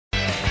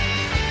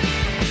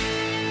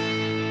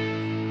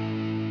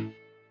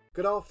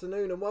Good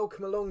afternoon and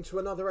welcome along to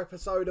another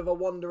episode of A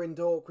Wandering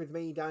Dork with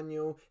me,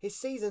 Daniel. It's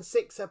Season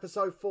 6,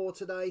 Episode 4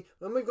 today,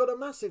 and we've got a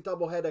massive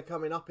doubleheader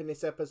coming up in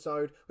this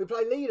episode. We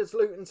play leaders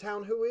Luton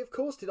Town, who we of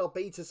course did our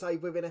beta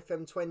save with in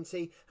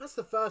FM20. That's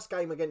the first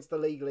game against the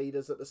league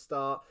leaders at the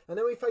start. And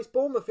then we face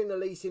Bournemouth in the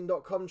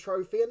Leasing.com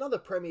trophy, another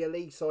Premier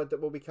League side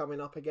that we'll be coming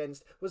up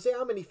against. We'll see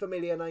how many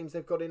familiar names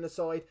they've got in the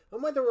side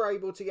and whether we're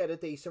able to get a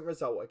decent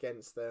result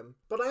against them.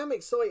 But I am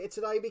excited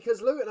today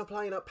because Luton are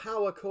playing at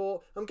Power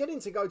Court. I'm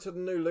getting to go to the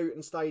new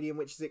Luton Stadium,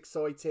 which is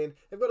exciting.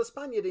 They've got a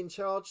Spaniard in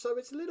charge, so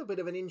it's a little bit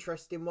of an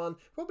interesting one.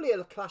 Probably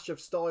a clash of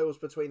styles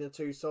between the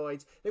two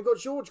sides. They've got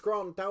George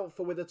Grant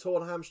doubtful with a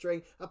torn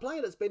hamstring, a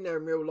player that's been there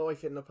in real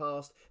life in the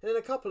past, and then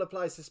a couple of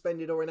players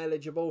suspended or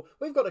ineligible.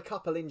 We've got a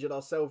couple injured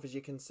ourselves, as you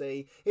can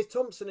see. It's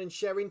Thompson and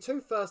Sherring, two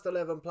first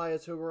 11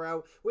 players who are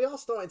out. We are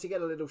starting to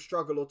get a little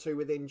struggle or two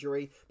with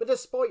injury, but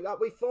despite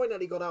that, we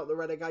finally got out the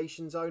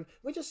relegation zone.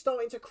 We're just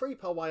starting to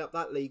creep our way up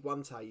that League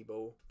One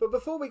table. But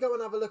before we go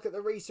and have a look at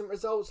the recent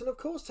results, and of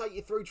course take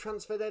you through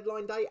transfer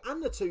deadline day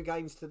and the two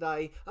games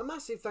today, a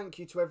massive thank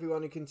you to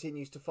everyone who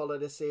continues to follow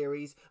the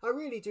series. I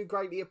really do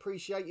greatly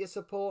appreciate your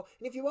support,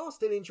 and if you are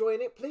still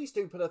enjoying it, please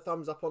do put a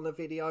thumbs up on the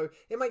video.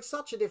 It makes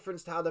such a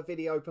difference to how the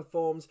video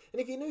performs, and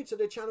if you're new to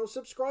the channel,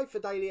 subscribe for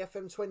daily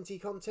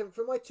FM20 content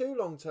from my two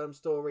long-term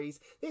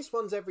stories. This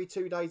one's every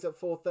 2 days at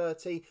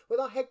 4:30 with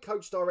our head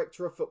coach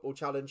director of football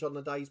challenge on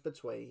the days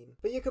between.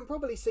 But you can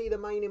probably see the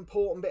main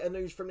important bit of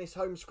news from this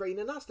home screen,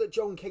 and that's that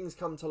John King's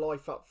come to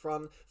life up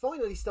front,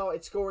 finally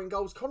started scoring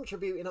goals,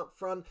 contributing up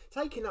front,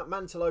 taking that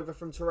mantle over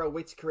from Terrell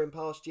Whitaker in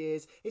past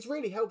years. It's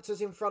really helped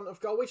us in front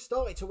of goal. We've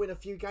started to win a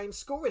few games,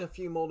 scoring a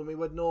few more than we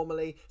would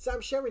normally.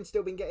 Sam Sherrin's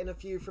still been getting a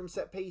few from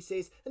set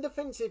pieces, and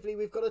defensively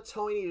we've got a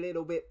tiny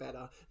little bit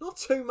better. Not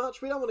too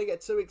much, we don't want to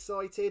get too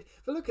excited,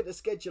 but look at the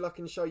schedule, I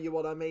can show you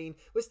what I mean.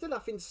 We're still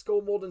having to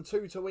score more than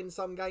 2 to win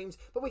some games,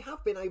 but we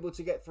have been able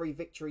to get 3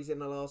 victories in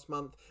the last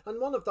month,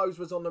 and one of those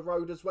was on the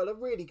road as well. A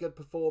really good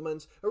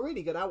performance, a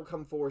really good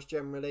outcome for us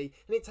generally,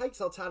 and it takes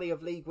our tally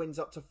of league wins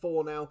up to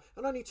 4 now,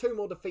 and only 2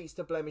 more defeats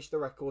to blemish the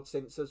record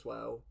since as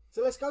well.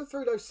 So let's go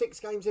through those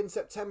 6 games in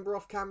September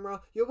off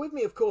camera. You're with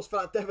me of course for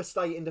that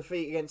devastating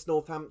defeat against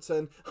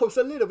Northampton. I was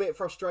a little bit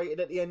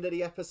frustrated at the end of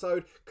the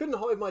episode, couldn't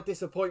hide my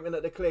disappointment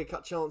at the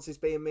clear-cut chances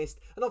being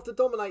missed, and after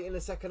dominating the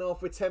second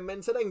half with 10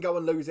 men to then go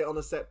and lose it on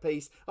a set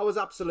piece, I was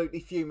absolutely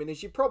fuming,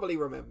 as you probably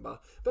remember.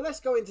 But let's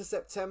go into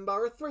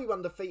September, a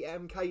 3-1 defeat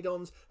at MK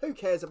Dons. Who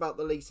cares about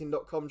the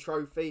Leasing.com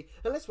trophy?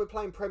 Unless we're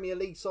playing Premier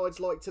League sides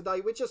like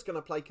today, we're just going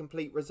to play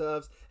complete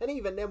reserves, and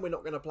even then we're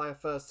not going to play a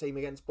first team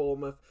against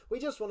Bournemouth. We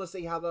just want to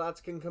see how the lads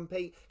can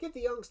compete, give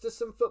the youngsters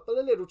some football,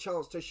 a little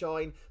chance to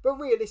shine, but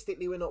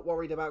realistically we're not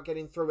worried about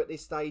getting through at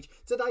this stage.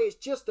 Today it's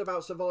just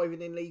about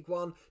surviving in League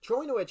One,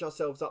 trying to edge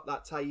ourselves up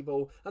that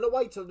table, and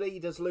away to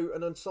leaders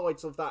Luton and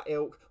sides of that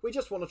ilk, we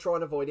just want to try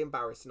and avoid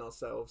embarrassing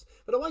ourselves.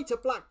 But away to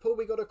Blackpool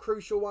we got a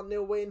crucial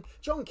 1-0 win,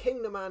 John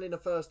King the man in the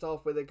first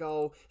half with a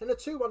goal, and a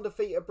 2-1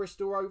 defeat at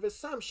Bristol Rovers,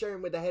 Sam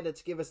Sherring with the header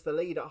to give us the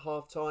lead at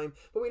half time,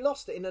 but we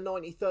lost it in the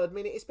 93rd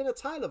minute. It's been a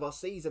tale of our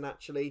season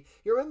actually.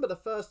 You remember the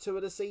first 2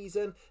 of the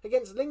season?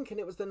 Against Lincoln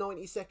it was the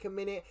 92nd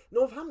minute,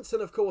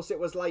 Northampton of course it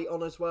was late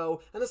on as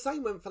well, and the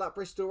same went for that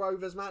Bristol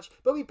Rovers match,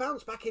 but we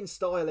bounced back in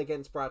style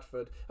against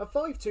Bradford. A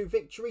 5-2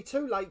 victory,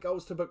 2 late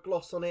goals to put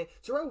gloss on it,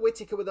 Terrell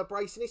Whitaker with a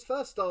brace in his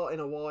first start in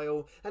a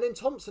while, and then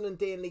Thompson and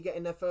Deanley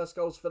getting their first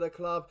goals for the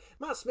club.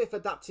 Matt Smith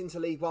adapting to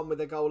League One with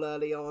a goal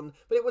early on,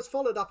 but it was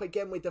followed up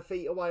again with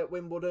defeat away at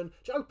Wimbledon.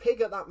 Joe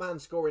Pigott, that man,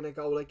 scoring a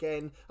goal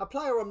again, a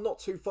player I'm not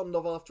too fond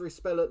of after his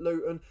spell at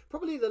Luton,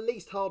 probably the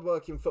least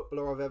hard-working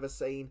footballer I've ever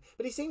seen,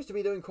 but he seems to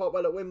be doing quite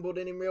well at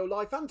Wimbledon in real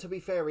life, and to be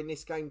fair in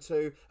this game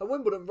too, and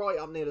Wimbledon right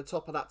up near the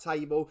top of that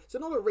table, so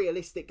not a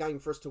realistic game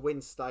for us to win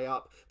to stay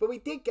up, but we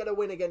did get a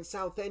win against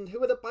Southend, who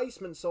were the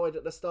basement side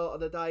at the start of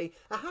the day.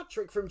 A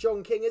hat-trick from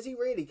John King as he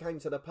really came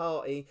to the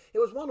party. It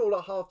was 1-1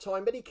 at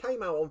half-time, but he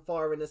came out on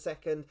fire in the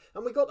second,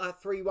 and we got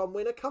that 3-1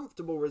 win, a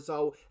comfortable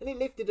result, and it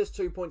lifted us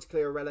 2 points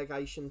clear of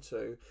relegation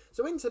too.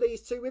 So into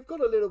these two, we've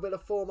got a little bit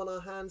of form on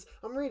our hands.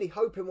 I'm really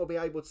hoping we'll be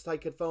able to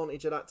take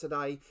advantage of that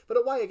today, but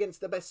away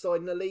against the best side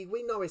in the league,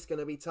 we know it's going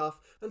to be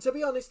tough, and to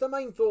be honest, the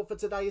main thought for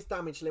today is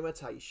damage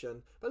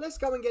limitation. But let's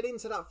go and get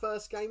into that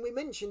first game. We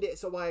mentioned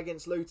it's away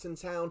against Luton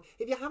Town.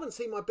 If you haven't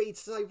seen my beta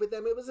save with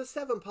them, it was a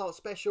 7-part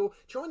special,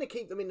 trying to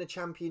keep them in the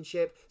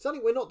Championship.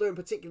 Something we're not doing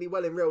particularly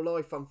well in real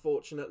life,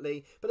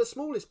 unfortunately, but the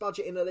smallest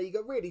budget in the league,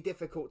 a really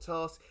difficult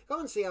task. Go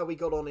and see how we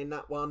got on in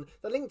that one.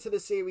 The link to the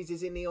series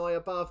is in the eye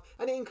above,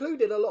 and it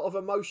included a lot of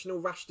emotional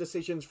rash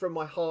decisions from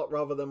my heart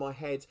rather than my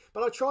head,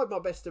 but I tried my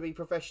best to be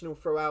professional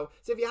throughout,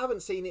 so if you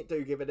haven't seen it,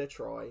 do give it a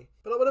try.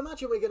 But I would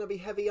imagine we're going to be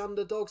heavy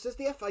underdogs. There's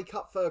the FA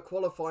Cup third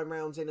qualifying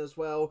rounds in as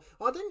well.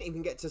 I didn't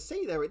even get to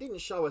see there. It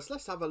didn't show us.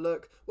 Let's have a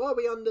look. Were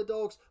we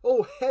underdogs?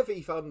 Oh,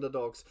 heavy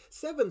underdogs.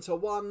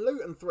 7-1,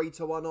 Luton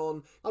 3-1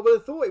 on. I would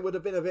have thought it would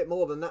have been a bit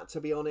more than that,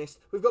 to be honest.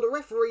 We've got a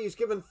referee who's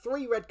given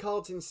 3 red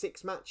cards in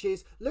 6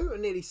 matches.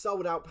 Luton nearly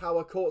sold out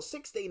Power Court,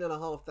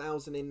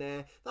 16,500 in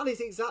there. That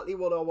is exactly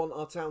what I want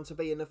our town to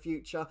be in the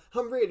future.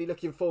 I'm really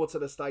looking forward to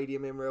the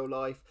stadium in real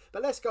life.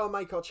 But let's go and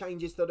make our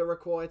changes that are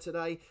required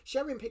today.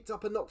 Sherrin picked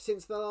up a knock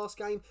since the last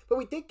game, but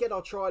we did get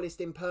our trialist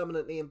in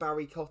permanently in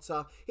Barry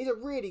Cotter. He's a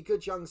really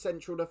good young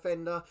central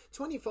defender,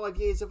 25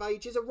 years of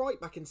age, is a right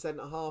back and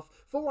centre half,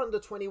 4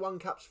 under-21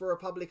 caps for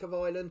Republic of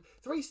Ireland,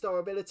 3-star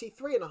ability,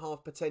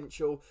 3.5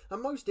 potential,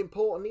 and most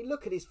importantly,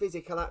 look at his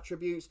physical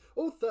attributes,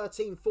 all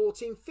 13,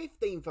 14,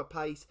 15 for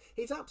pace.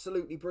 He's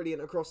absolutely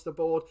brilliant across the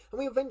board, and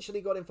we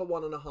eventually got him for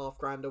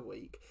 £1.5 a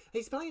week.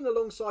 He's playing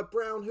alongside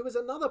Brown, who was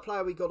another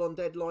player we got on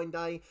deadline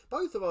day.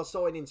 Both of our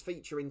signings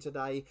featuring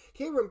today.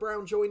 Kieran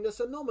Brown joined us,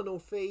 a nominal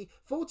fee,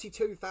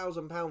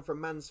 £42,000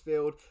 from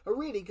Mansfield, a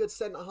really good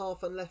centre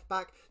half and left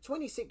back,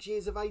 26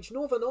 years of age,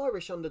 Northern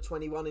Irish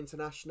under-21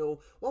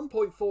 international,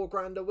 1.4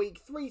 grand a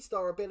week,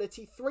 3-star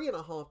ability,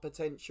 3.5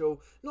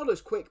 potential, not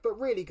as quick but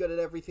really good at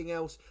everything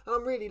else, and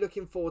I'm really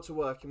looking forward to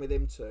working with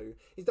him too.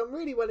 He's done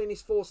really well in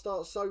his 4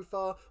 starts so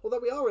far, although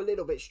we are a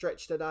little bit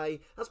stretched today.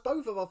 That's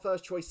both of our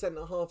first choice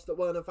centre halves that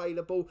weren't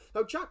available,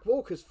 though Jack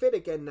Walker's fit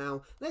again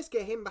now. Let's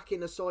get him back in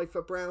the side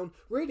for Brown,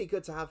 really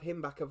good to have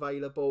him back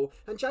available,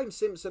 and James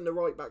Simpson the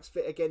right back's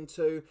fit again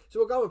too, so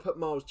we'll go and put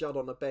Miles Judd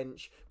on the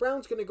bench.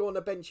 Brown's going to go on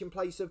the bench in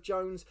place of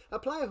Jones, a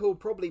player who'll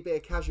probably be a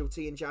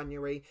casualty in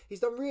January. He's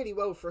done really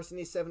well for us in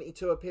his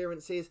 72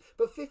 appearances,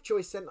 but 5th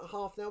choice centre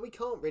half now, we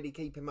can't really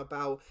keep him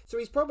about, so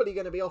he's probably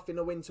going to be off in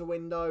the winter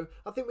window.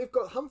 I think we've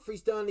got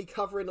Humphreys Durnley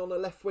covering on the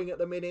left wing at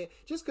the minute,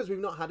 just because we've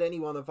not had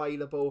anyone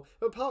available,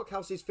 but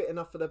Parkhouse is fit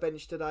enough for the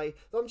bench today,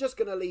 so I'm just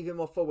going to leave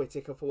him off for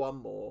Whittaker for one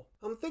more.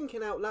 I'm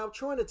thinking out loud,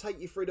 trying to take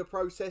you through the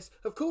process.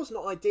 Of course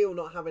not ideal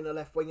not having a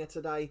left winger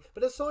today,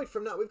 but aside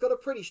from that we've got a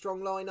pretty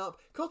strong lineup.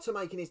 Cotter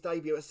making his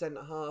debut at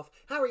centre half,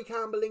 Harry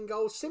Campbell in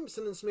goal,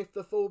 Simpson and Smith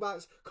the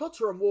fullbacks,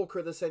 Cotter and Walker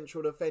are the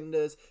central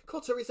defenders.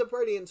 Cotter is a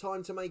brilliant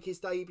time to make his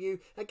debut.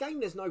 Again,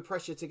 there's no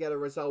pressure to get a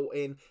result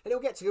in, and he'll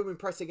get to go and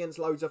press against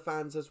loads of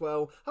fans as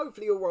well.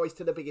 Hopefully he'll rise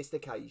to the biggest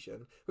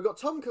occasion. We've got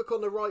Tom Cook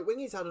on the right wing,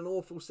 he's had an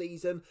awful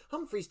season,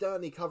 Humphreys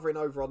Durnley covering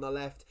over on the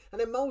left, and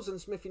then Moles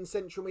and Smith in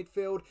central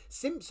midfield,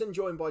 Simpson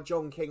joined by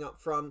John King up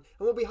front, and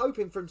we'll be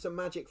hoping for some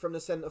magic from the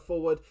centre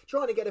forward,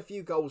 trying to get a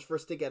few goals for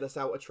us to get us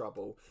out of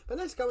trouble. But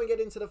let's go and get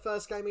into the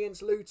first game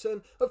against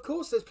Luton. Of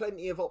course there's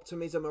plenty of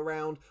optimism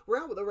around. We're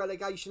out of the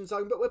relegation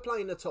zone, but we're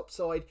playing the top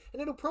side,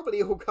 and it'll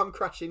probably all come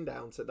crashing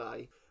down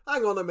today.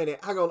 Hang on a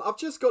minute, hang on, I've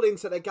just got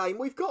into the game,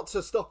 we've got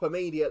to stop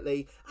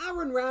immediately.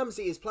 Aaron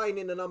Ramsey is playing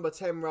in the number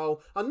 10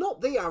 role, and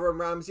not the Aaron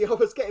Ramsey. I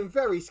was getting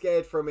very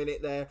scared for a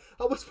minute there.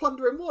 I was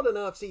wondering what on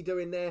earth's he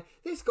doing there.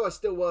 This guy's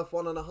still worth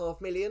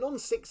 $1.5 million on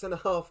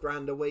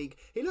 £6.5 a week.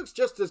 He looks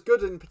just as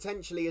good and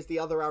potentially as the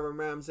other Aaron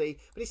Ramsey,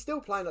 but he's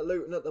still playing at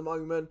Luton at the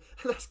moment,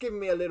 and that's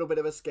giving me a little bit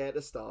of a scare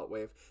to start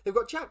with. They've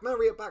got Jack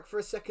Marriott back for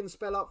a second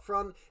spell up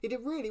front. He did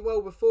really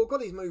well before,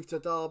 got his move to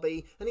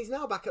Derby, and he's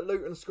now back at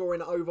Luton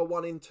scoring at over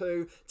 1 in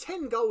 2.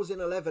 10 goals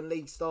in 11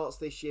 league starts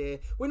this year.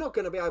 We're not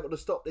going to be able to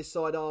stop this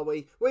side, are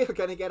we? We are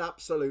going to get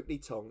absolutely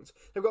tonked.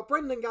 They've got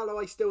Brendan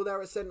Galloway still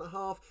there at centre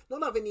half,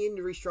 not having the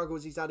injury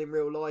struggles he's had in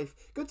real life.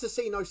 Good to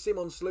see no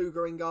Simon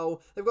Sluger in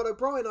goal. They've got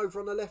O'Brien over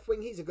on the left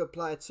wing, he's a good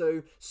player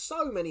too.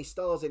 So many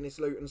stars in this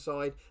Luton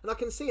side, and I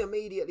can see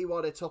immediately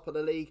why they're top of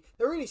the league.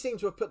 They really seem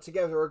to have put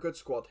together a good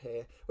squad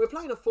here. We're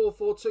playing a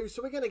 4-4-2,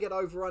 so we're going to get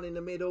overrun in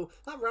the middle.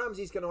 That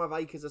Ramsey's going to have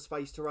acres of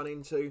space to run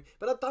into,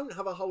 but I don't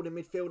have a holding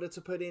midfielder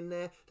to put in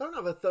there. Don't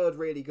have a third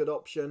really good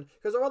option,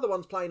 because our other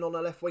one's playing on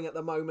the left wing at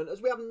the moment, as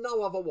we have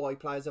no other wide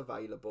players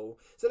available.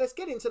 So let's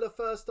get into the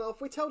first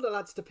half. We tell the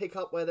lads to pick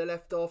up where they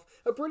left off.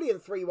 A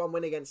brilliant 3-1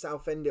 win against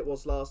Southend it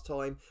was last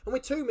time, and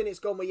with 2 minutes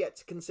gone we're yet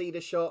to concede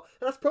a shot,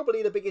 and that's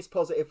probably the biggest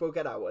positive we'll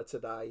get out of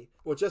today.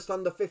 We're just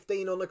under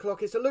 15 on the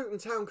clock. It's a Luton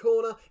Town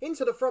corner,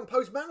 into the front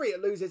post.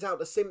 Marriott loses out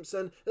to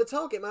Simpson, the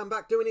target man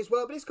back doing his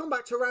work, but it's gone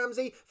back to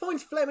Ramsey,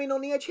 finds Fleming on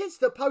the edge, hits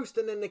the post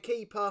and then the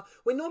keeper.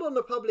 We're not on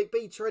the public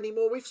beta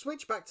anymore, we've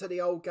switched back to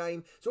the old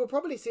game, so we'll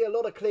probably see a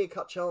lot of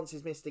clear-cut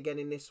chances missed again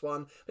in this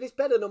one, but it's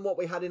better than what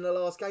we had in the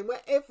last game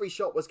where every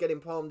shot was getting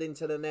palmed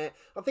into the net.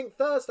 I think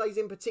Thursdays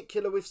in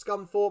particular with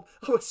Scunthorpe,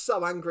 I was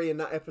so angry in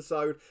that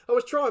episode. I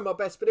was trying my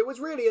best, but it was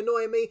really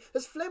annoying me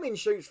as Fleming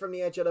shoots from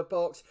the edge of the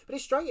box, but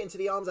it's straight into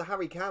the arms of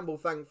Harry Campbell,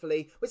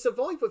 thankfully. We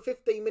survived with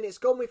 15 minutes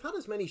gone. We've had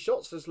as many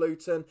shots as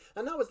Luton,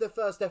 and that was their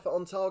first effort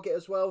on target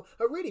as well.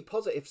 A really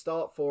positive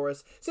start for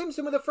us.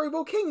 Simpson with a through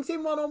ball, King's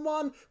in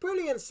 1-on-1,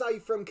 brilliant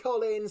save from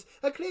Collins.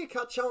 A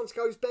clear-cut chance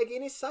goes begging.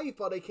 begging, it's saved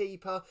by the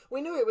keeper.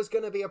 We knew it was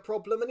going to be a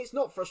problem and it's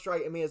not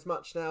frustrating me as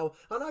much now.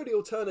 I know the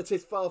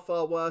alternative's far,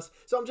 far worse,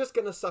 so I'm just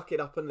going to suck it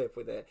up and live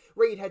with it.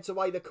 Reed heads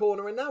away the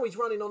corner and now he's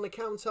running on the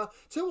counter.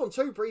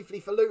 2-on-2 briefly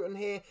for Luton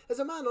here as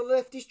a man on the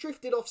left is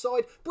drifted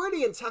offside.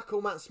 Brilliant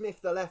tackle, Matt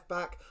Smith, the left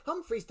back.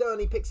 Humphreys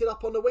Durney picks it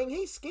up on the wing.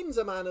 He skins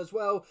a man as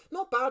well.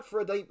 Not bad for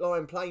a deep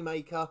line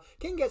playmaker.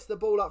 King gets the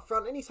ball up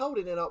front and he's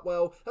holding it up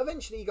well.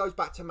 Eventually he goes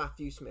back to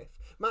Matthew Smith.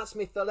 Matt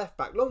Smith, the left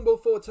back. Long ball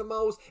forward to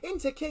Moles.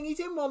 Into King. He's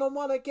in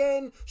one-on-one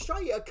again.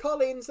 Straight at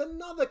Collins.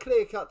 Another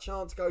clear-cut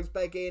chance goes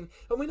begging.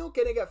 And we're not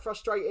going to get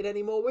frustrated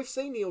anymore. We've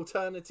seen the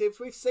alternatives.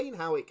 We've seen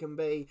how it can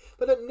be.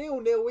 But at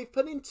 0-0, we've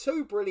put in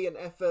 2 brilliant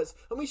efforts.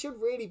 And we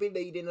should really be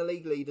leading the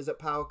league leaders at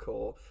Power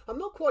Court. I'm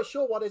not quite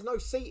sure why there's no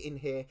seating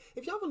here.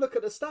 If you have a look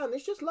at the stand,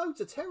 there's just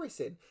loads of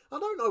terracing. I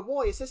don't know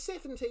why. It's a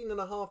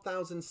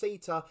 17,500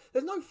 seater.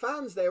 There's no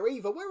fans there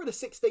either. Where are the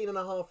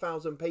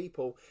 16,500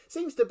 people?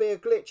 Seems to be a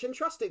glitch and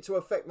trust it to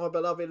affect my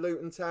beloved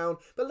Luton Town.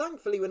 But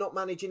thankfully we're not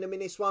managing them in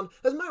this one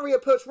as Maria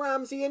puts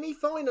Ramsey in. He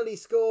finally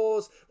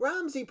scores.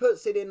 Ramsey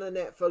puts it in the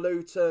net for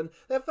Luton.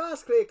 Their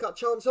first clear-cut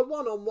chance, a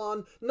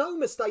 1-on-1. No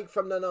mistake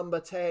from the number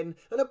 10.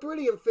 And a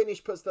brilliant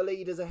finish puts the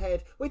leaders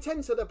ahead. We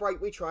 10 to the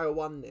break. We trail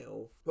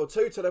 1-0. Well,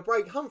 2 to the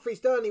break.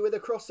 Humphreys Durney with a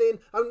cross in.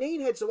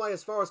 O'Neill heads away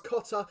as far as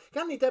Cotter.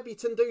 Can the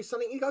debutant do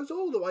something? He goes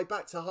all the way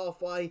back to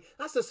halfway.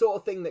 That's the sort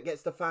of thing that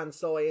gets the fans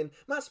sighing.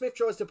 Matt Smith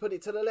tries to put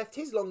it to the left.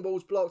 His long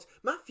ball's blocked.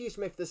 Matthew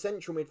Smith, the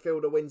central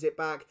midfielder, wins it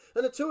back.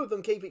 And the two of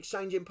them keep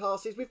exchanging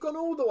passes. We've gone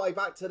all the way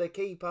back to the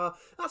keeper.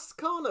 That's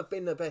can't have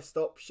been the best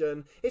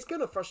option. It's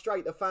going to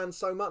frustrate the fans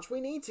so much.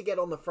 We need to get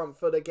on the front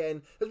foot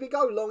again. As we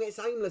go long, it's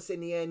aimless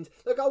in the end.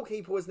 The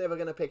goalkeeper was never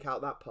going to pick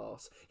out that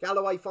pass.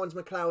 Galloway finds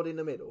McLeod in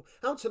the middle.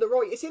 Out to the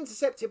right, it's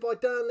intercepted by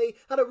Durnley.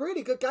 Had a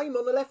really good game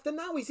on the left and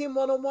now he's in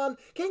one-on-one.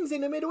 King's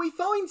in the middle. He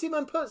finds him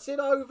and puts it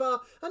over.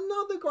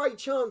 Another great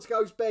chance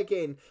goes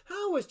begging.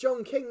 How has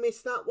John King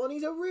missed that one?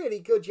 He's a really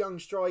good young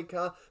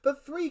striker.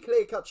 But 3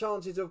 clear-cut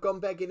chances have gone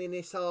begging in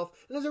this half.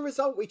 And as a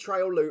result, we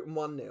trail Luton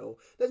 1-0.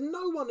 There's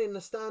no one in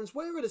the stands.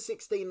 Where are the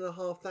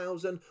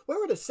 16,500?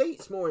 Where are the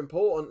seats, more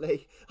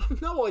importantly?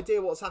 I've no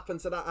idea what's happened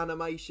to that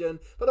animation.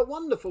 But a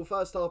wonderful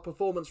first half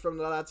performance from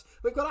the lads.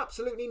 We've got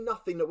absolutely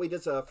nothing that we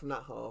deserve from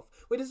that half.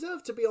 We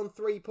deserve to be on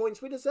 3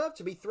 points. We deserve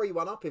to be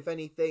 3-1 up, if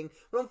anything.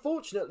 But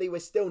unfortunately, we're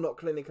still not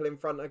clinical in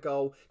front of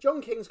goal.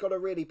 John King's got a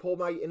really poor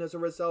mate in as a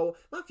result.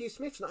 Matthew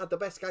Smith's not had the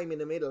best game in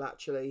the middle,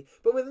 actually.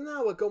 But with an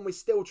hour gone, we're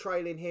still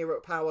trailing here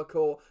at Power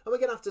Court. And we're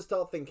going to have to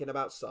start thinking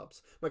about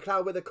subs.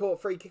 McLeod with a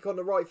court free kick on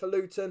the right for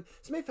Luton.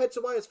 Smith heads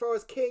away as far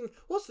as King.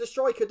 What's the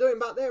striker doing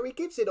back there? He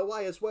gives it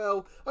away as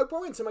well.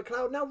 O'Brien to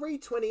McLeod. Now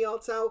Reed 20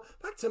 yards out.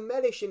 Back to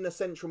Mellish in the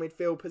central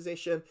midfield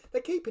position.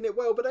 They're keeping it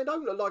well, but they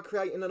don't look like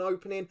creating an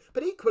opening.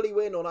 But equally,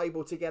 we're not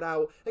able to get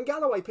out. And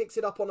Galloway picks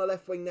it up on the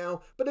left wing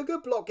now. But a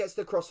good block gets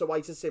the cross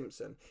away to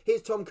Simpson.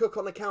 Here's Tom Cook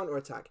on the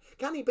counter-attack.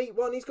 Can he beat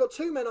one? He's got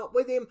 2 men up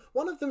with him.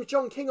 One of them's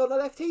John King on the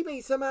left. He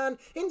beats a man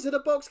into the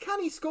box.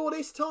 Can he score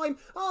this time?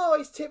 Oh,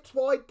 he's tipped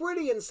wide.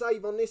 Brilliant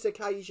save on this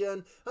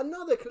occasion.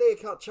 Another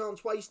clear-cut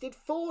chance wasted.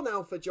 4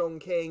 now for John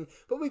King.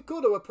 But we've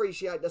got to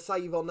appreciate the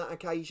save on that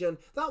occasion.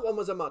 That one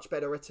was a much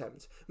better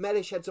attempt.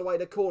 Mellish heads away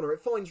the corner.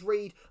 It finds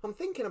Reed. I'm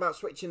thinking about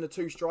switching the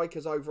 2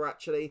 strikers over,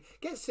 actually.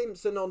 Get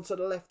Simpson onto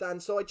the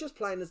left-hand side, just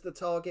playing as the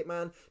target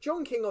man.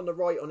 John King on the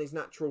right on his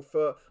natural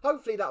foot.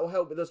 Hopefully that will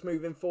help with us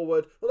moving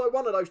forward. Although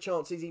one of those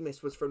chances he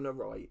missed was from the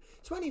right.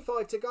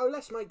 25 to go.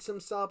 Let's make some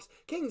subs.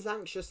 King's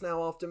anxious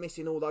now after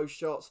missing all those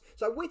shots.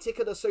 So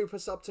Whittaker, the super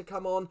sub, to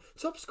come on.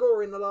 Top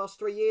scorer in the last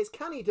 3 years.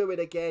 Can he do it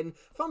again?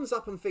 Thumbs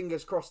up and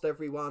fingers crossed,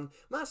 everyone.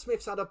 Matt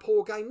Smith's had a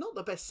poor game. Not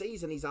the best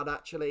season he's had,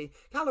 actually.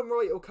 Callum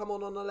Wright will come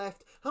on the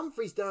left.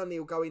 Humphreys Durney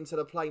will go into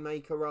the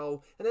playmaker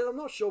role. And then I'm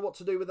not sure what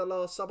to do with the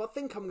last sub. I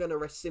think I'm going to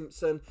rest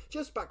Simpson.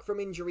 Just back from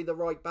injury, the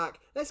right back.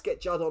 Let's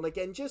get Judd on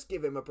again. Just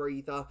give him a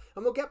breather.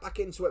 And we'll get back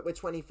into it with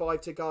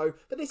 25 to go.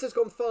 But this has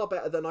gone far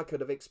better than I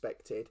could have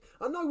expected.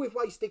 I know we've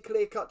wasted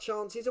clear-cut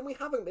chances and we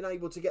haven't been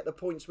able to get the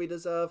points we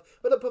deserve.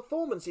 But the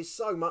performance is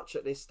so much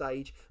at this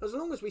stage. As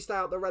long as we stay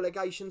out the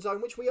relegation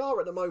zone, which we are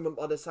at the moment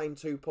by the same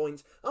 2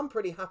 points, I'm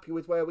pretty happy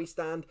with where we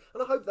stand.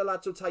 And I hope the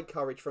lads will take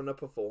courage from the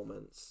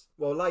performance.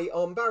 Well, late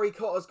on, Barry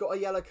Cotter's got a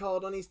yellow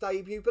card on his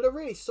debut, but a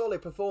really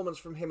solid performance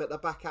from him at the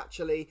back,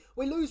 actually.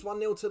 We lose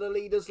 1-0 to the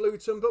leaders,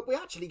 Luton, but we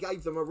actually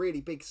gave them a really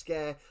big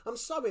scare. I'm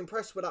so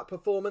impressed with that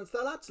performance.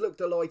 The lads look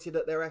delighted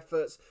at their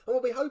efforts, and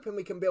we'll be hoping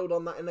we can build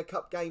on that in the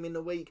cup game in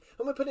the week,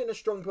 and we're putting a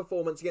strong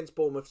performance against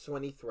Bournemouth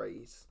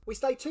U23s. We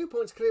stay 2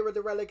 points clear of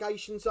the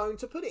relegation zone.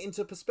 To put it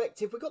into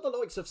perspective, we've got the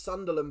likes of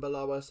Sunderland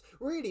below us.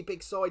 Really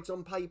big sides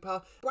on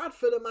paper.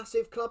 Bradford, a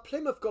massive club.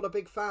 Plymouth got a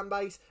big fan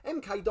base.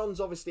 MK Dons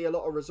obviously a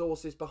lot of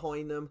resources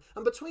behind them.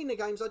 And between the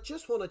games, I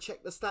just want to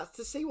check the stats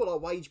to see what our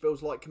wage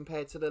bill's like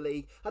compared to the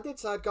league. I did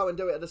say I'd go and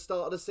do it at the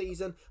start of the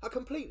season. I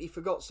completely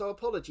forgot, so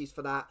apologies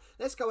for that.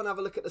 Let's go and have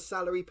a look at the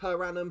salary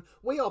per annum.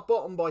 We are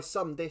bottom by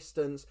some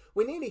distance.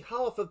 We're nearly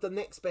half of the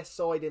next best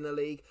side in the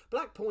league.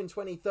 Blackpool in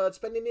 23rd,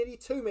 spending nearly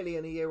 2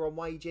 million a year on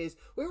wages.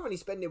 We're only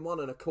spending 1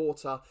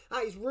 1/4.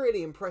 That is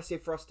really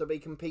impressive for us to be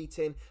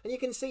competing, and you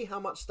can see how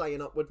much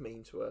staying up would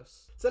mean to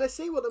us. So let's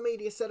see what the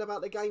media said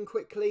about the game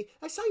quickly.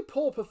 They say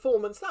poor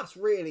performance, that's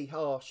really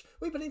harsh.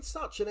 We put in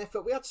such an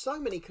effort, we had so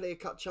many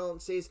clear-cut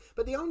chances,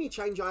 but the only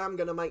change I am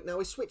going to make now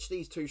is switch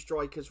these two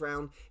strikers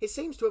round. It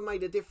seems to have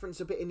made a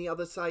difference a bit in the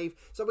other save,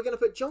 so we're going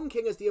to put John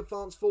King as the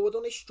advance forward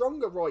on his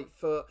stronger right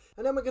foot,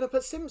 and then we're going to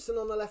put Simpson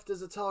on the left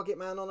as a target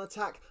man on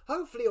attack.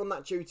 Hopefully on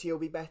that duty he'll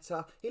be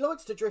better. He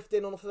likes to drift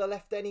in off the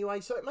left anyway,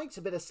 so it makes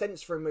a bit of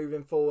sense for him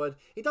moving forward.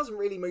 He doesn't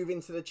really move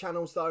into the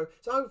channels though,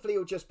 so hopefully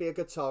he'll just be a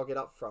good target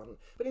up front.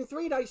 But in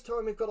 3 days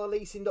time we've got our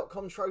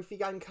leasing.com trophy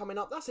game coming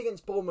up. That's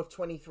against Bournemouth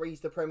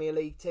U23, the Premier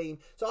League team,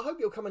 so I hope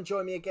you'll come and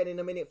join me again in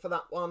a minute for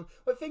that one,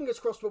 where fingers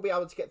crossed we'll be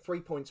able to get 3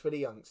 points with the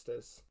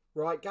youngsters.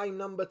 Right, game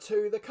number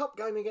 2, the cup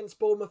game against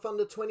Bournemouth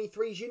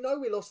under-23s. You know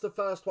we lost the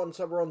first one,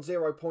 so we're on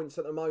 0 points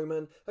at the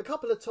moment. A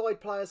couple of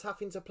tied players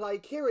having to play.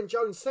 Kieran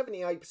Jones,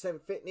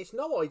 78% fitness,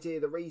 no idea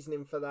the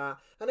reasoning for that.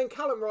 And then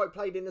Callum Wright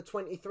played in the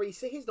 23,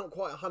 so he's not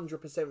quite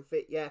 100%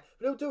 fit yet,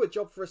 but he'll do a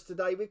job for us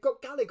today. We've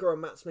got Gallagher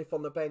and Matt Smith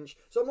on the bench,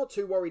 so I'm not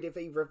too worried if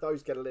either of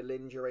those get a little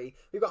injury.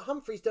 We've got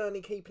Humphreys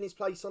Durney keeping his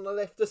place on the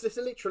left, as there's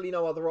literally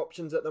no other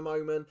options at the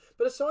moment.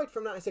 But aside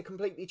from that, it's a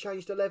completely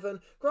changed 11.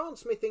 Grant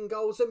Smith in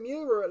goals, and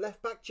Muir at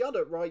left back, Judd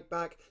at right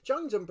back,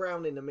 Jones and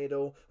Brown in the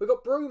middle. We've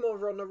got Broom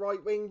over on the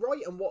right wing,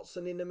 Wright and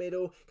Watson in the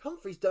middle,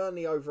 Humphreys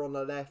Durney over on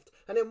the left,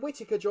 and then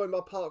Whittaker joined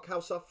by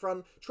Parkhouse up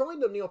front, trying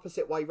them the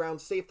opposite way round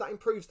to see if that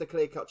improves the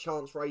clear-cut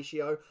chance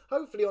ratio.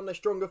 Hopefully on their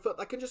stronger foot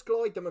they can just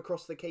glide them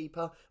across the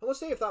keeper, and we'll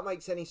see if that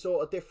makes any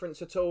sort of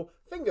difference at all.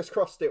 Fingers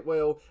crossed it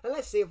will, and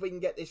let's see if we can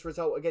get this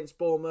result against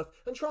Bournemouth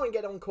and try and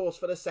get on course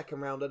for the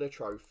second round of the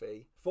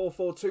trophy.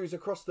 4-4-2s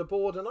across the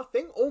board, and I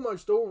think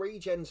almost all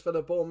regens for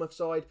the Bournemouth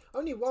side.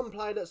 Only one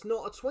player that's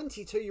not, a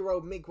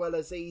 22-year-old Miguel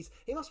Aziz.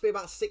 He must be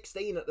about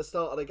 16 at the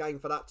start of the game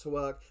for that to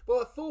work.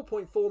 But at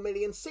 4.4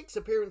 million, 6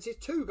 appearances,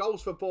 2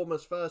 goals for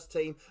Bournemouth's first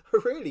team. A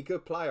really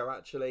good player,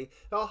 actually.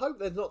 I hope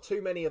there's not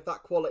too many of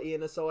that quality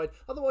in the side,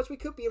 otherwise we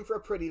could be in for a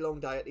pretty long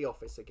day at the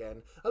office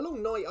again. A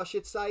long night, I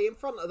should say, in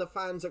front of the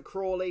fans at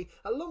Crawley.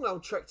 A long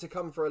old trek to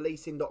come for a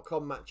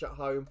leasing.com match at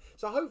home.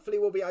 So hopefully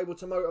we'll be able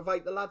to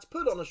motivate the lads,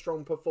 put on a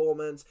strong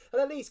performance,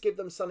 and at least give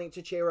them something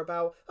to cheer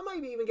about, and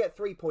maybe even get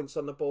 3 points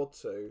on the board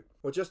too.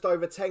 We're just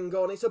over 10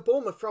 gone. It's a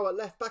Bournemouth throw at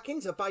left back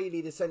into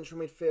Bailey, the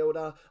central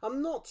midfielder.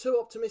 I'm not too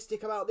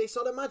optimistic about this.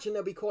 I'd imagine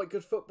they'll be quite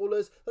good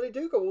footballers, but they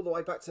do go all the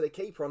way back to the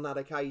keeper on that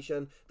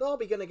occasion.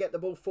 Derby going to get the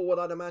ball forward,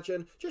 I'd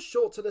imagine, just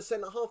short to the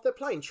centre half. They're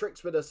playing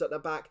tricks with us at the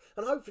back,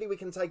 and hopefully we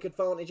can take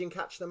advantage and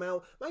catch them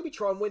out. Maybe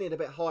try and win it a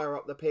bit higher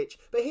up the pitch.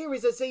 But here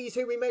is Aziz,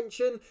 who we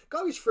mentioned,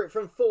 goes for it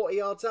from 40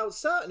 yards out,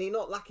 certainly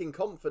not lacking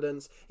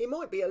confidence. He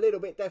might be a little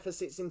bit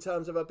deficits in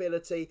terms of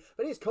ability,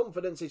 but his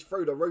confidence is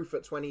through the roof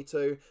at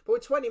 22. But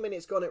with 20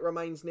 minutes gone, it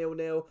remains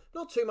 0-0.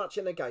 Not too much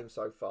in the game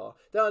so far.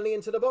 Burnley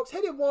into the box,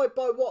 headed wide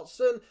by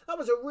Watson. That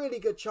was a really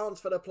good chance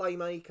for the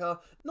playmaker.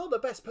 Not the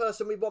best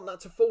person we want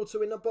that to fall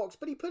to in the box,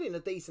 but he put in a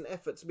decent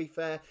effort, to be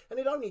fair, and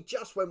it only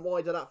just went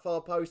wide of that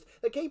far post.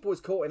 The keeper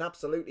was caught in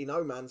absolutely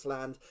no man's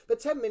land. But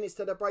 10 minutes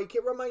to the break,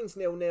 it remains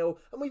 0-0,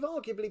 and we've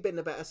arguably been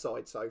the better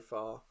side so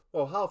far.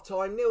 Well,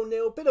 half-time,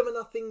 0-0, bit of a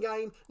nothing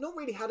game. Not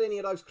really had any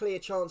of those clear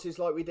chances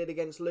like we did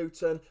against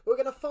Luton. We're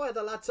going to fire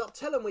the lads up,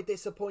 tell them we're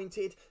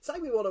disappointed, say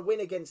we want to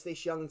win against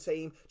this young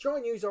team, try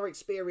and use our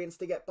experience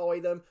to get by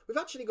them. We've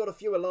actually got a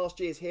few of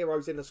last year's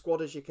heroes in the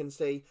squad, as you can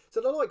see.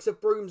 So the likes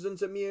of Brooms and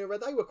Zamura,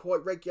 they were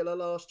quite regular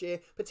last year,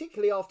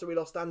 particularly after we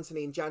lost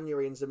Anthony in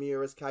January in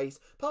Zamura's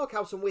case.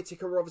 Parkhouse and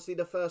Whittaker were obviously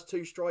the first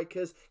 2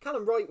 strikers.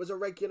 Callum Wright was a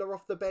regular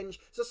off the bench.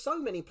 So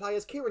many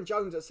players. Kieran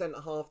Jones at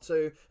centre-half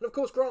too. And of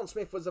course Grant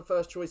Smith was the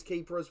first choice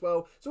keeper as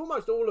well. So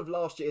almost all of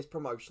last year's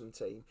promotion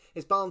team.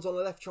 It's Barnes on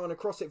the left trying to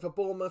cross it for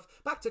Bournemouth.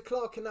 Back to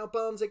Clark and now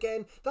Barnes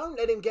again. Don't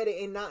let him get it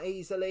in that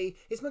easily.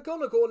 It's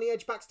McGonagall on the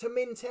edge, backs to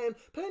Minten.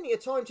 Plenty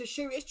of time to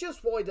shoot. It's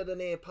just wide of the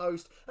near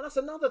post. And that's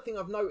another thing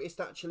I've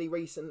noticed actually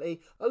recently.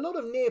 A lot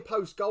of near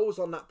post goals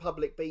on that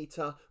public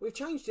beta. We've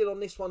changed it on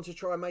this one to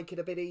try and make it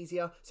a bit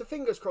easier. So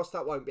fingers crossed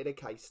that won't be the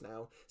case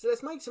now. So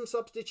let's make some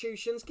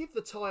substitutions. Give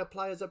the tired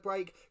players a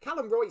break.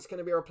 Callum Wright's going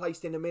to be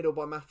replaced in the middle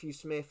by Matthew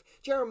Smith.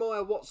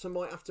 Jeremiah Watson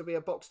might have to be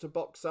a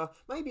box-to-boxer.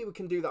 Maybe we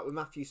can do that with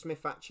Matthew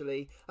Smith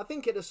actually. I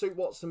think it'll suit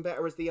Watson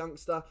better as the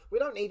youngster. We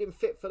don't need him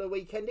fit for the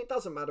weekend. It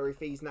doesn't matter if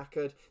he's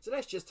knackered. So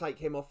let's just take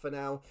him off for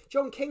now.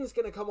 John King's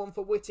going to come on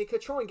for Whittaker.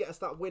 Try and get us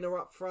that winner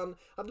up front.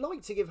 I'd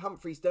like to give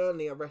Humphreys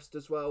Durney a rest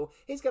as well.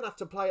 He's going to have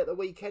to play at the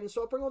weekend,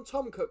 so I'll bring on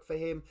Tom Cook for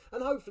him.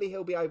 And hopefully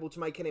he'll be able to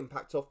make an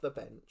impact off the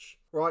bench.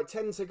 Right,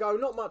 10 to go,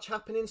 not much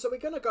happening, so we're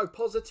going to go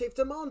positive,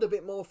 demand a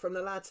bit more from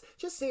the lads,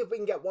 just see if we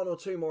can get 1 or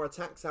 2 more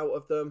attacks out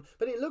of them.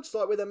 But it looks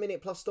like with a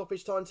minute plus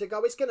stoppage time to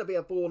go, it's going to be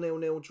a ball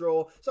 0-0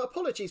 draw. So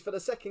apologies for the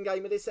second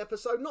game of this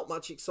episode, not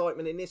much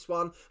excitement in this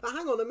one. But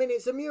hang on a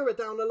minute, Zamura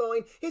down the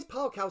line, here's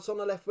Parkhouse on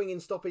the left wing in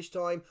stoppage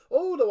time,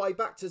 all the way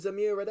back to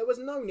Zamura. There was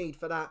no need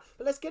for that,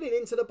 but let's get it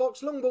into the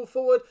box, long ball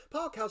forward,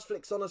 Parkhouse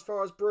flicks on as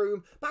far as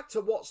Broom, back to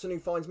Watson who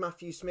finds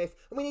Matthew Smith,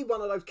 and we need one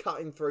of those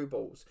cutting through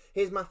balls.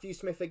 Here's Matthew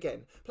Smith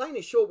again, playing his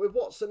it short with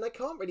Watson. They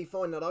can't really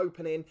find that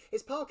opening.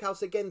 It's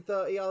Parkhouse again,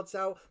 30 yards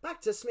out.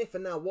 Back to Smith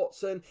and now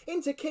Watson.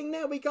 Into King,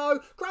 there we go.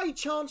 Great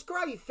chance,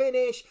 great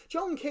finish.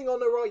 John King on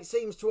the right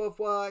seems to have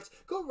worked.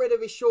 Got rid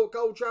of his short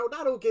goal drought.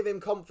 That'll give him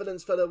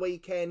confidence for the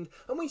weekend.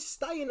 And we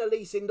stay in the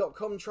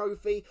leasing.com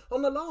trophy.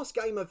 On the last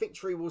game, a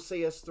victory will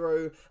see us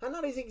through. And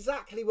that is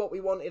exactly what we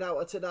wanted out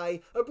of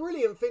today. A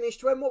brilliant finish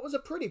to end what was a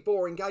pretty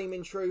boring game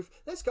in truth.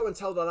 Let's go and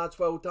tell the lads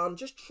well done.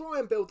 Just try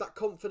and build that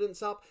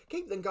confidence up.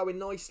 Keep them going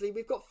nicely.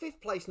 We've got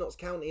 5th place Notts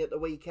County at the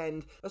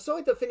weekend. A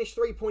side that finished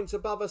 3 points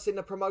above us in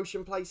the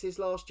promotion places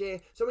last year.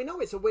 So we know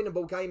it's a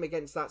winnable game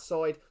against that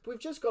side. We've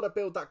just got to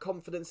build that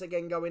confidence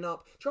again going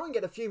up. Try and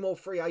get a few more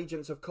free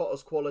agents of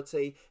Cotter's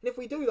quality. And if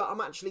we do that,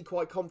 I'm actually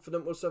quite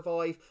confident we'll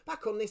survive.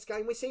 Back on this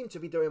game, we seem to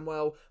be doing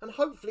well. And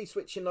hopefully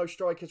switching those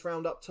strikers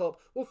round up top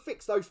will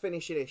fix those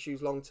finishing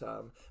issues long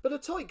term. But a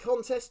tight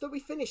contest that we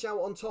finish out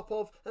on top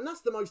of, and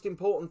that's the most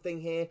important thing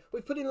here.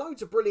 We've put in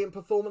loads of brilliant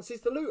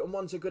performances. The Luton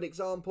one's a good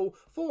example.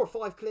 4 or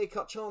 5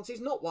 clear-cut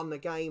chances, not won the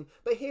game.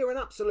 But here an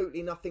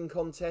absolutely nothing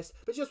contest.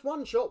 But just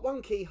one shot,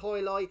 one key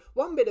highlight,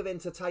 one bit of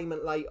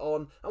entertainment late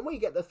on, and we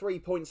get the 3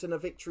 points and a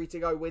victory to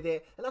go with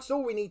it. And that's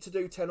all we need to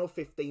do 10 or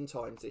 15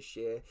 times this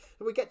year.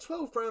 If we get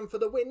 12 grand for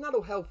the win,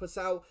 that'll help us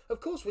out. Of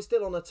course, we're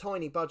still on a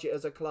tiny budget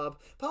as a club.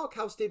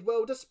 Parkhouse did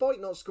well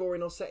despite not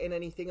scoring or setting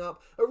anything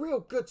up. A real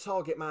good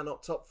target man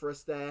up top for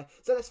us there.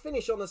 So let's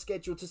finish on the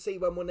schedule to see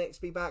when we'll next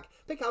be back.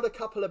 Pick out a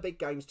couple of big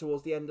games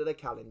towards the end of the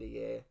calendar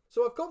year.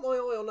 So I've got my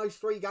eye on those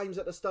 3 games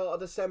at the start of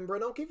December,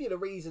 and I'll give you the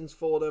reasons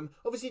for them.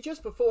 Obviously,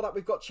 just before that,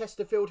 we've got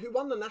Chesterfield, who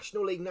won the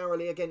National League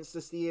narrowly against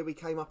us the year we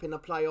came up in the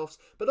playoffs.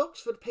 But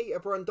Oxford,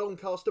 Peterborough and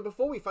Doncaster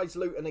before we face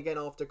Luton again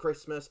after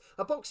Christmas.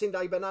 A Boxing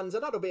Day bonanza,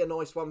 that'll be a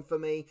nice one for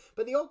me.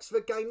 But the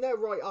Oxford game, they're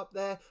right up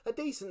there. A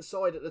decent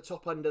side at the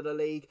top end of the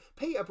league.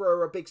 Peterborough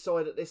are a big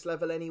side at this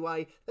level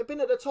anyway. They've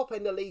been at the top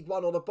end of League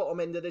One or the bottom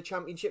end of the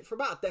Championship for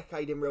about a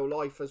decade in real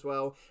life as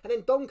well. And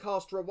then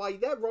Doncaster away,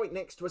 they're right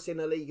next to us in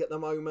the league at the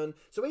moment.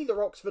 So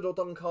either Oxford or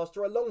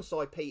Doncaster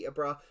alongside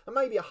Peterborough, and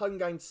maybe a home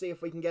game to see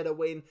if we can get a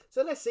win.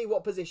 So let's see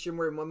what position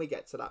we're in when we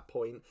get to that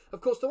point.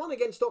 Of course, the one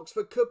against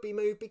Oxford could be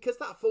moved because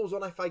that falls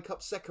on FA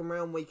Cup second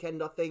round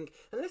weekend, I think.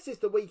 And this is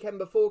the weekend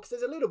before because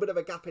there's a little bit of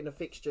a gap in the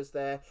fixtures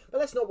there. But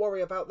let's not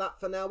worry about that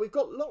for now. We've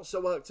got lots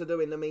of work to do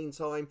in the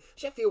meantime.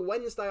 Sheffield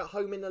Wednesday at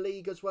home in the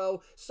league as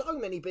well. So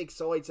many big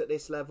sides at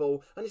this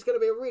level. And it's going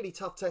to be a really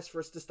tough test for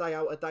us to stay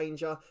out of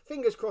danger.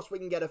 Fingers crossed we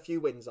can get a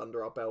few wins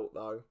under our belt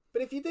though.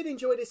 But if you did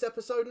enjoy this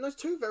episode, and those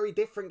 2 very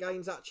different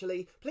games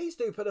actually, please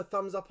do put a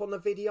thumbs up on the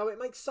video. It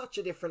makes such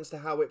a difference to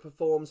how it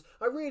performs.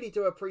 I really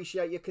do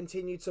appreciate your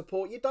continued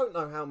support. You don't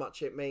know how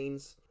much it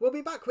means. We'll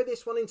be back with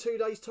this one in 2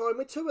 days' time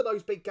with 2 of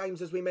those big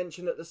games as we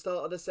mentioned at the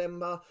start of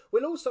December.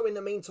 We'll also in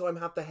the meantime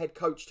have the head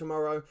coach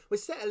tomorrow. We're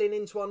settling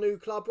into our new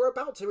club. We're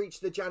about to reach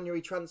the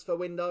January transfer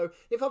window.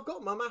 If I've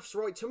got my maths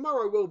right,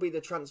 tomorrow will be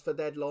the transfer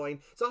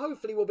deadline. So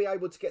hopefully we'll be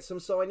able to get some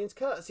signings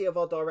courtesy of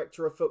our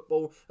director of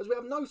football, as we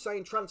have no say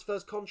in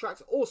transfers, contracts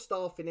or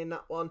staffing in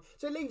that one.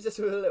 So it leaves us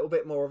with a little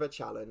bit more of a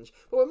challenge.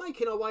 But we're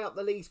making our way up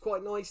the leagues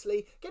quite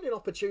nicely, getting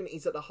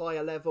opportunities at the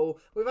higher level.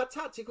 We've had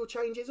tactical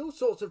changes, all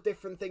sorts of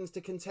different things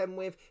to contend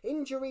with,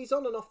 injuries,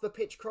 on and off the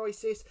pitch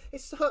crisis.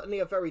 It's certainly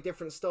a very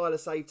different style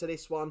of Save to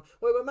this one,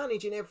 where we're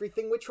managing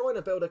everything. We're trying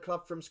to build a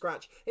club from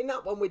scratch. In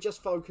that one, we're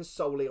just focused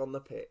solely on the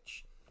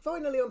pitch.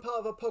 Finally, I'm part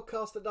of a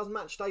podcast that does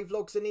matchday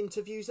vlogs and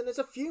interviews, and there's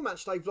a few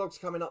matchday vlogs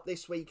coming up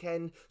this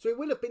weekend. So we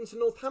will have been to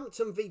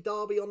Northampton v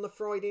Derby on the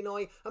Friday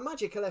night, a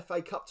magical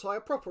FA Cup tie, a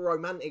proper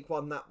romantic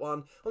one, that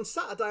one. On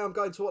Saturday, I'm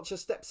going to watch a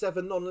Step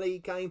 7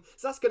 non-league game,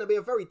 so that's going to be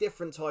a very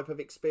different type of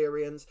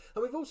experience.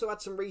 And we've also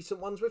had some recent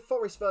ones with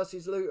Forest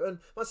versus Luton,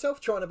 myself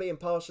trying to be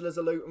impartial as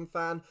a Luton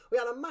fan. We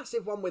had a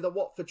massive one with a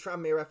Watford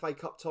Tranmere FA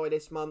Cup tie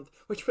this month,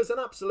 which was an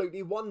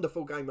absolutely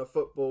wonderful game of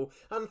football.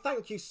 And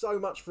thank you so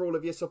much for all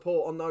of your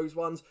support on those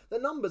ones. The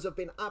numbers have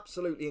been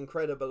absolutely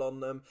incredible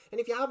on them,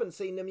 and if you haven't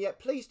seen them yet,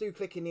 please do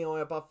click in the eye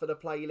above for the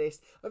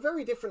playlist. A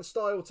very different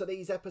style to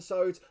these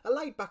episodes, a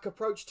laid back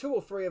approach, 2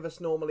 or 3 of us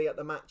normally at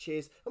the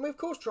matches, and we of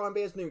course try and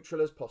be as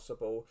neutral as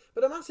possible.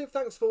 But a massive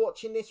thanks for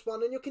watching this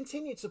one and your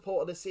continued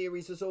support of the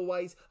series as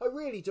always. I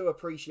really do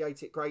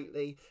appreciate it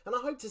greatly, and I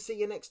hope to see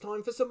you next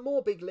time for some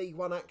more big League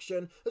One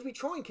action as we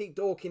try and keep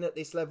Dorking at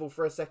this level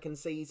for a second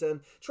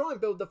season, try and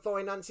build the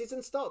finances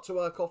and start to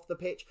work off the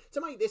pitch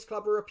to make this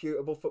club a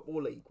reputable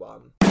Football League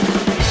One.